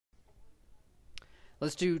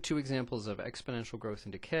Let's do two examples of exponential growth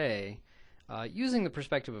and decay using the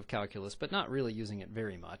perspective of calculus, but not really using it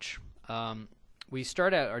very much. We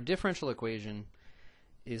start out, our differential equation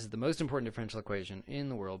is the most important differential equation in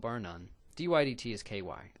the world, bar none. dy dt is ky,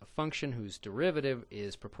 a function whose derivative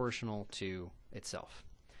is proportional to itself.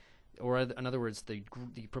 Or in other words, the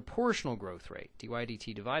proportional growth rate, dy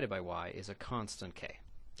dt divided by y, is a constant k.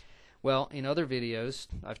 Well, in other videos,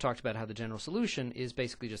 I've talked about how the general solution is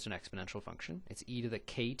basically just an exponential function. It's e to the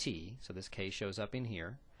kt, so this k shows up in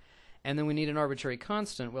here. And then we need an arbitrary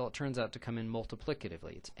constant. Well, it turns out to come in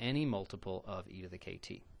multiplicatively. It's any multiple of e to the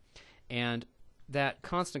kt. And that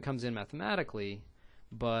constant comes in mathematically,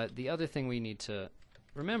 but the other thing we need to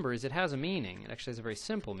remember is it has a meaning. It actually has a very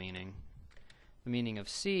simple meaning. The meaning of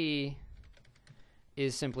c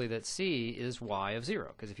is simply that c is y of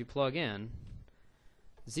 0, because if you plug in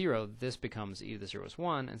 0, this becomes e to the 0 is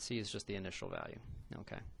 1, and c is just the initial value.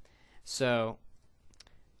 Okay, so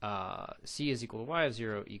c is equal to y of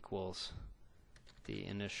 0 equals the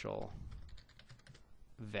initial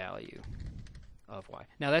value of y.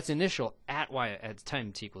 Now that's initial at y at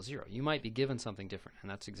time t equals 0. You might be given something different, and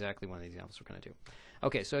that's exactly one of the examples we're going to do.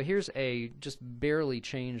 Okay, so here's a just barely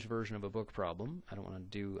changed version of a book problem. I don't want to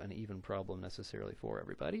do an even problem necessarily for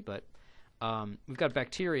everybody, but we've got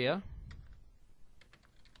bacteria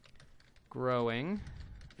growing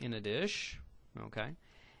in a dish, okay,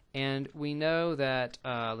 and we know that,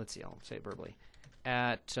 let's see, I'll say it verbally,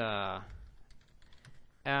 at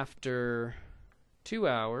after 2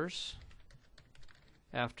 hours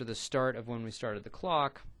after the start of when we started the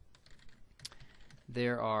clock,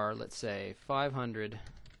 there are, let's say, 500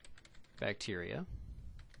 bacteria.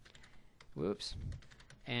 Whoops.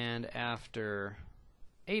 And after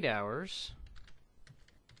 8 hours,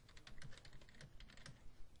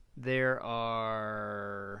 there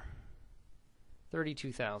are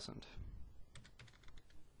 32,000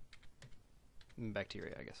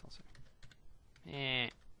 bacteria, I guess I'll say.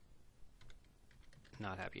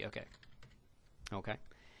 Not happy. Okay. Okay.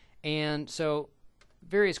 And so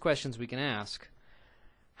various questions we can ask.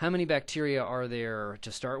 How many bacteria are there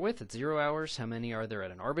to start with at 0 hours? How many are there at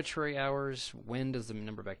an arbitrary hours? When does the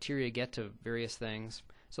number of bacteria get to various things?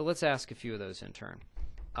 So let's ask a few of those in turn.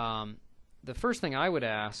 The first thing I would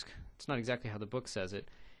ask, it's not exactly how the book says it,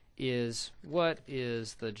 is what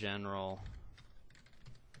is the general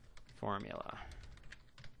formula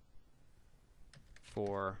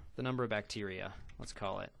for the number of bacteria, let's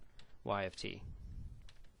call it y of t,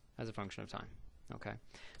 as a function of time. Okay,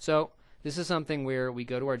 so this is something where we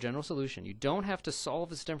go to our general solution. You don't have to solve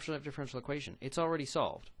this differential equation. It's already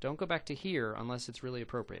solved. Don't go back to here unless it's really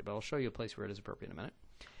appropriate, but I'll show you a place where it is appropriate in a minute.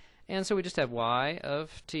 And so we just have y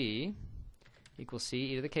of t equals c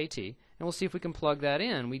e to the kt, and we'll see if we can plug that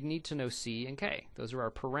in. We need to know c and k. Those are our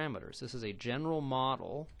parameters. This is a general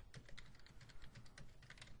model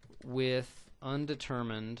with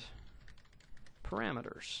undetermined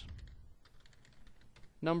parameters.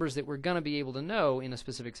 Numbers that we're going to be able to know in a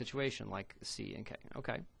specific situation, like c and k.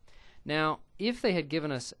 Okay. Now, if they had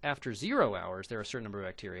given us after 0 hours there are a certain number of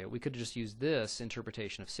bacteria, we could just use this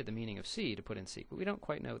interpretation of the meaning of c to put in c, but we don't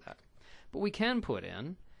quite know that. But we can put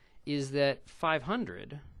in is that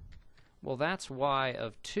 500, well, that's y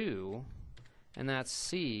of 2, and that's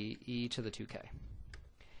c e to the 2k.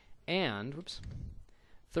 And, whoops,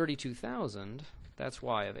 32,000, that's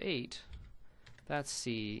y of 8, that's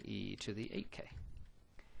c e to the 8k.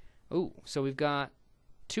 Oh, so we've got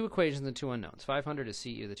two equations and two unknowns. 500 is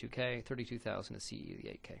c e to the 2k, 32,000 is c e to the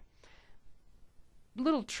 8k. A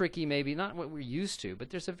little tricky maybe, not what we're used to,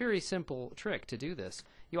 but there's a very simple trick to do this.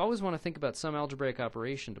 You always want to think about some algebraic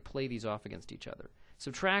operation to play these off against each other.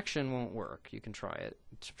 Subtraction won't work. You can try it,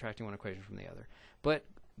 subtracting one equation from the other. But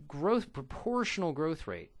proportional growth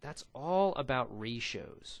rate, that's all about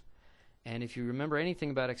ratios. And if you remember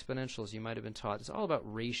anything about exponentials, you might have been taught it's all about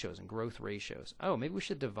ratios and growth ratios. Oh, maybe we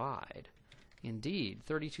should divide. Indeed,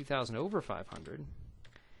 32,000 over 500,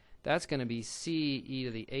 that's going to be c e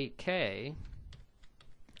to the 8k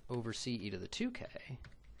over c e to the 2k.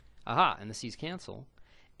 Aha, and the c's cancel.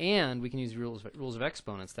 And we can use rules of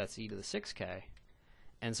exponents, that's e to the 6k.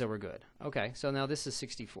 And so we're good. Okay, so now this is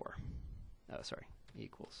 64. Oh, sorry,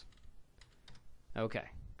 equals.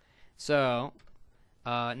 Okay, so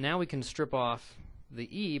now we can strip off the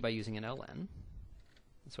e by using an ln.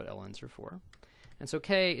 That's what ln's are for. And so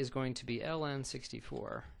k is going to be ln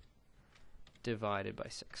 64 divided by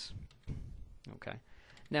 6. Okay,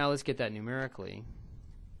 now let's get that numerically.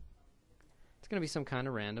 It's going to be some kind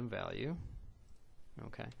of random value.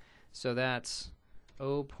 Okay, so that's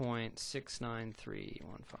 0.69315.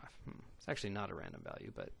 It's actually not a random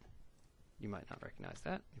value, but you might not recognize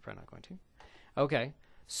that. You're probably not going to. Okay,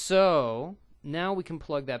 so now we can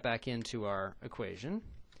plug that back into our equation.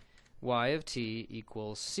 Y of t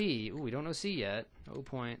equals c. Ooh, we don't know c yet.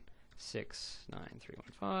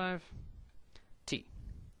 0.69315 t.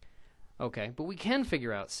 Okay, but we can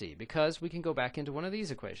figure out c because we can go back into one of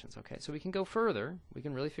these equations. Okay, so we can go further. We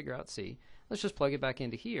can really figure out c. Let's just plug it back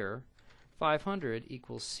into here. 500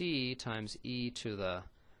 equals c times e to the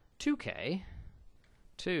 2k,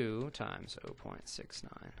 2 times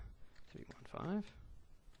 0.69315.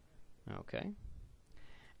 Okay,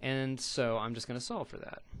 and so I'm just going to solve for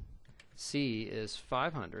that. C is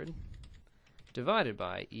 500 divided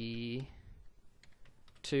by e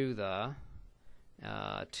to the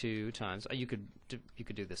 2 times. You could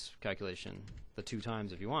do this calculation the 2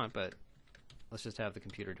 times if you want, but let's just have the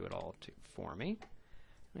computer do it all for me.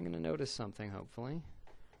 I'm going to notice something, hopefully.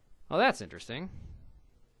 Oh, that's interesting.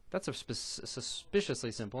 That's a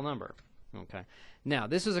suspiciously simple number. Okay. Now,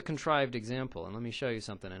 this is a contrived example, and let me show you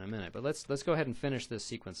something in a minute. But let's go ahead and finish this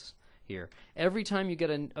sequence here. Every time you get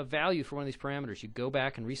a value for one of these parameters, you go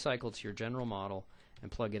back and recycle to your general model and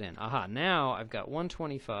plug it in. Aha, now I've got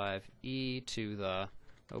 125 e to the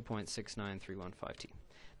 0.69315t.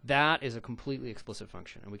 That is a completely explicit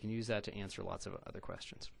function, and we can use that to answer lots of other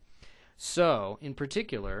questions. So, in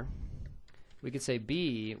particular, we could say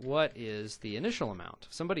B, what is the initial amount?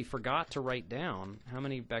 If somebody forgot to write down how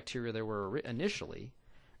many bacteria there were initially,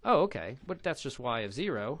 oh, okay, but that's just y of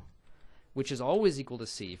 0, which is always equal to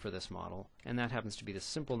c for this model, and that happens to be the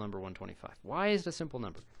simple number 125. Why is it a simple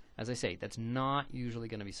number? As I say, that's not usually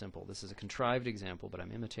going to be simple. This is a contrived example, but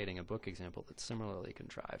I'm imitating a book example that's similarly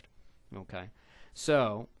contrived. Okay,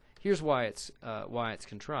 so here's why it's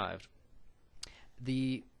contrived.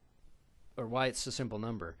 Or why it's a simple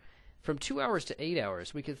number. From 2 hours to 8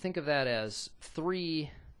 hours, we could think of that as 3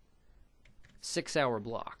 6-hour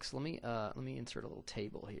blocks. Let me insert a little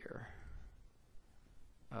table here.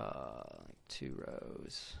 Like 2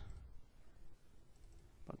 rows,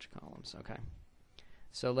 bunch of columns. Okay.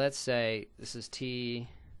 So let's say this is t,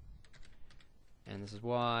 and this is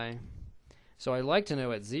y. So I'd like to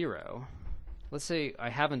know at 0. Let's say I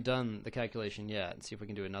haven't done the calculation yet, and see if we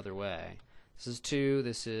can do it another way. This is 2.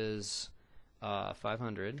 This is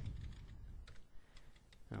 500.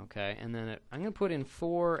 Okay, and then I'm going to put in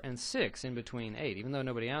 4 and 6 in between 8, even though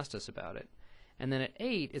nobody asked us about it. And then at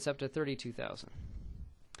 8, it's up to 32,000.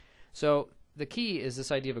 So the key is this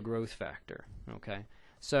idea of a growth factor. Okay,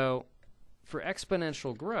 so for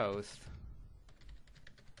exponential growth,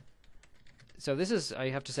 so this is, I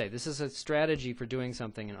have to say, this is a strategy for doing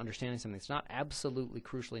something and understanding something. It's not absolutely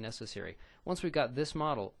crucially necessary. Once we've got this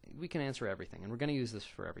model, we can answer everything, and we're going to use this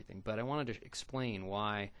for everything. But I wanted to explain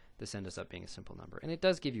why this ends up being a simple number. And it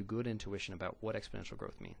does give you good intuition about what exponential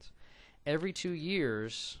growth means. Every 2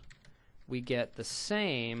 years, we get the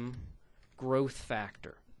same growth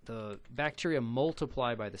factor. The bacteria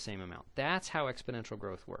multiply by the same amount. That's how exponential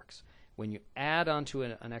growth works. When you add onto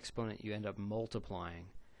an exponent, you end up multiplying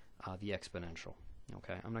the exponential.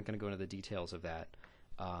 Okay, I'm not going to go into the details of that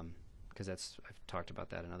because I've talked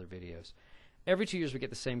about that in other videos. Every 2 years we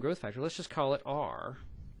get the same growth factor. Let's just call it R.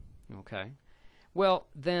 Okay. Well,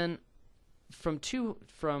 then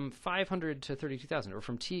from 500 to 32,000, or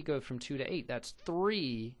from t go from 2 to 8, that's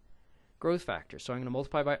 3 growth factors. So I'm going to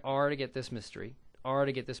multiply by R to get this mystery, R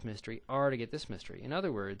to get this mystery, R to get this mystery. In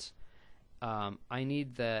other words, I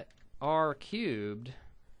need that R cubed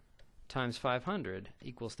times 500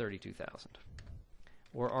 equals 32,000.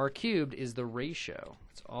 Or R cubed is the ratio.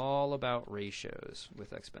 It's all about ratios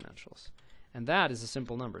with exponentials. And that is a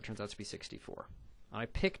simple number. It turns out to be 64. I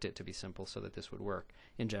picked it to be simple so that this would work.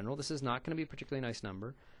 In general, this is not going to be a particularly nice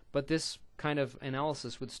number, but this kind of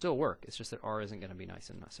analysis would still work. It's just that R isn't going to be nice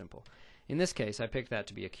and not simple. In this case, I picked that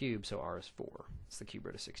to be a cube, so R is 4. It's the cube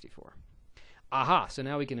root of 64. Aha! So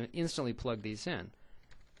now we can instantly plug these in.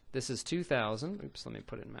 This is 2,000. Oops, let me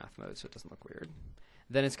put it in math mode so it doesn't look weird.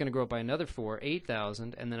 Then it's going to grow up by another 4,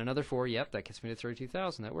 8,000, and then another 4. Yep, that gets me to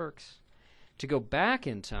 32,000. That works. To go back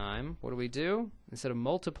in time, what do? Instead of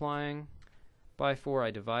multiplying by 4,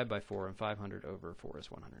 I divide by 4, and 500 over 4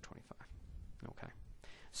 is 125. Okay.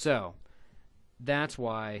 So that's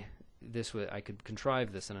why I could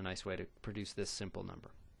contrive this in a nice way to produce this simple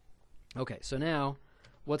number. Okay, so now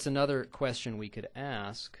what's another question we could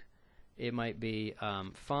ask? It might be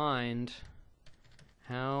find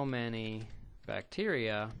how many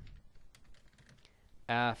bacteria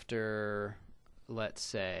after, let's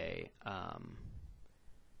say,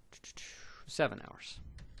 7 hours.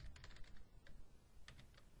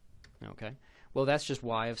 Okay, well that's just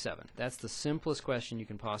y of 7. That's the simplest question you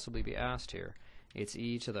can possibly be asked here. It's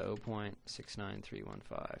e to the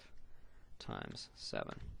 0.69315 times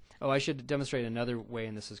 7. Oh, I should demonstrate another way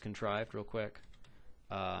and this is contrived real quick.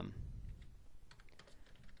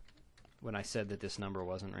 When I said that this number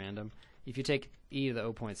wasn't random. If you take e to the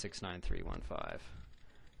 0.69315,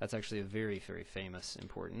 that's actually a very, very famous,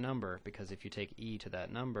 important number, because if you take e to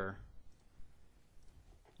that number,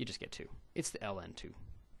 you just get 2. It's the ln2.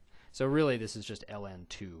 So really, this is just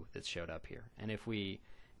ln2 that showed up here. And if we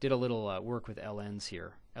did a little work with ln's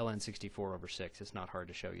here, ln64/6, it's not hard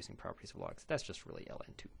to show using properties of logs. That's just really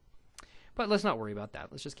ln2. But let's not worry about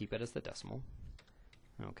that. Let's just keep it as the decimal.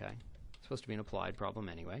 Okay. It's supposed to be an applied problem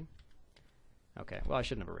anyway. Okay, well, I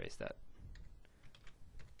shouldn't have erased that.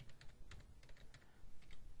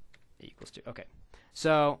 E equals 2. Okay,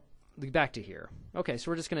 so back to here. Okay, so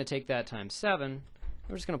we're just going to take that times 7.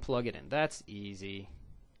 We're just going to plug it in. That's easy.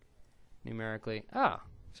 Numerically. Ah,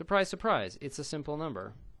 surprise, surprise. It's a simple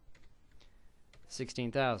number.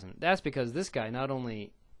 16,000. That's because this guy, not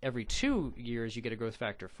only every 2 years you get a growth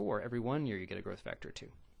factor 4, every 1 year you get a growth factor 2.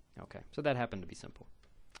 Okay, so that happened to be simple.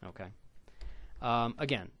 Okay.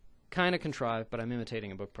 Again, kind of contrived, but I'm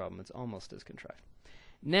imitating a book problem. It's almost as contrived.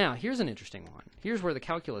 Now, here's an interesting one. Here's where the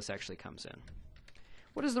calculus actually comes in.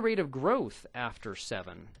 What is the rate of growth after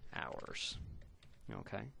 7 hours?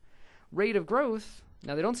 Okay. Rate of growth,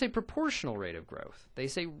 now they don't say proportional rate of growth. They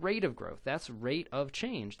say rate of growth. That's rate of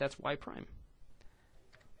change. That's y prime.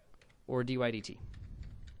 Or dy dt.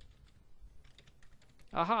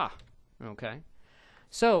 Aha. Okay.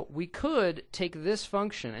 So we could take this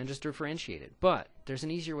function and just differentiate it, but there's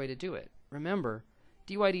an easier way to do it. Remember,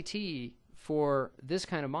 dy dt for this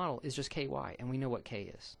kind of model is just ky, and we know what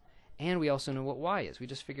k is. And we also know what y is. We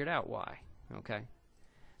just figured out y. Okay?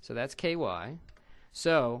 So that's ky.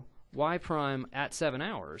 So y prime at 7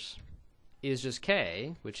 hours is just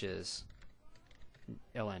k, which is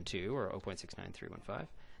ln2, or 0.69315,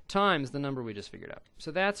 times the number we just figured out.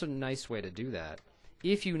 So that's a nice way to do that.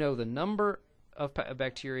 If you know the number of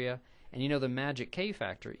bacteria and you know the magic k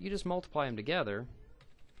factor, you just multiply them together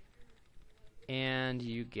and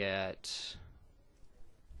you get,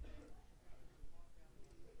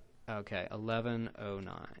 okay,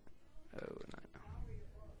 1109.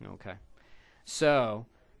 Okay. So,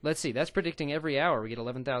 let's see, that's predicting every hour we get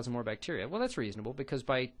 11,000 more bacteria. Well, that's reasonable, because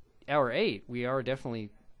by hour 8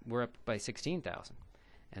 we're up by 16,000.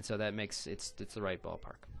 And so that makes it's the right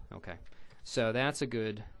ballpark. Okay. So that's a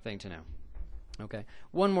good thing to know. Okay.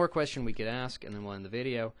 One more question we could ask, and then we'll end the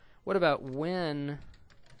video. What about when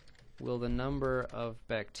will the number of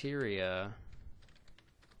bacteria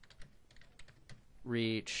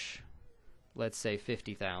reach, let's say,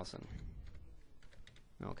 50,000?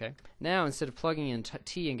 Okay. Now, instead of plugging in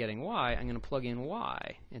t and getting y, I'm going to plug in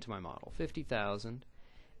y into my model. 50,000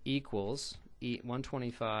 equals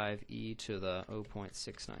 125 e to the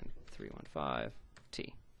 0.69315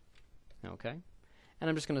 t. Okay. And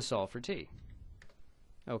I'm just going to solve for t.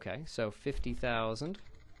 Okay, so 50,000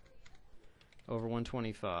 over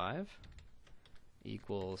 125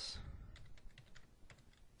 equals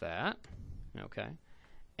that. Okay.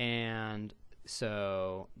 And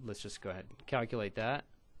so let's just go ahead and calculate that.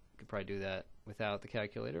 Could probably do that without the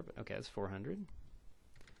calculator, but okay, that's 400.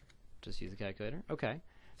 Just use the calculator. Okay.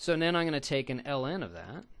 So then I'm going to take an ln of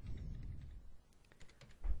that.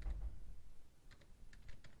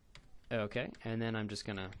 Okay, and then I'm just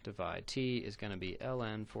going to divide. T is going to be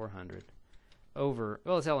ln 400 over,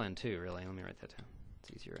 well, it's ln2 really. Let me write that down.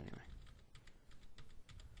 It's easier anyway.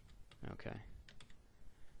 Okay.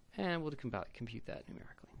 And we'll compute that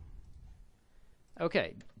numerically.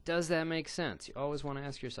 Okay, does that make sense? You always want to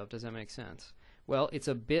ask yourself, does that make sense? Well, it's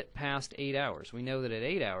a bit past 8 hours. We know that at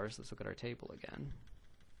 8 hours, let's look at our table again.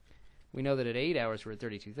 We know that at 8 hours we're at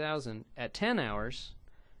 32,000. At 10 hours,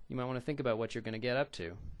 you might want to think about what you're going to get up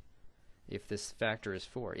to if this factor is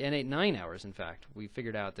 4. And at 9 hours, in fact, we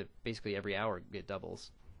figured out that basically every hour it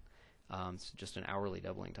doubles. It's just an hourly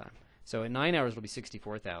doubling time. So at 9 hours it'll be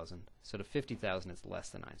 64,000. So to 50,000 it's less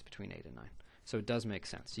than 9. It's between 8 and 9. So it does make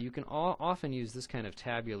sense. So you can often use this kind of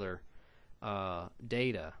tabular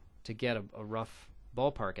data to get a rough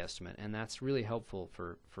ballpark estimate, and that's really helpful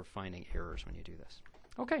for finding errors when you do this.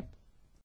 Okay.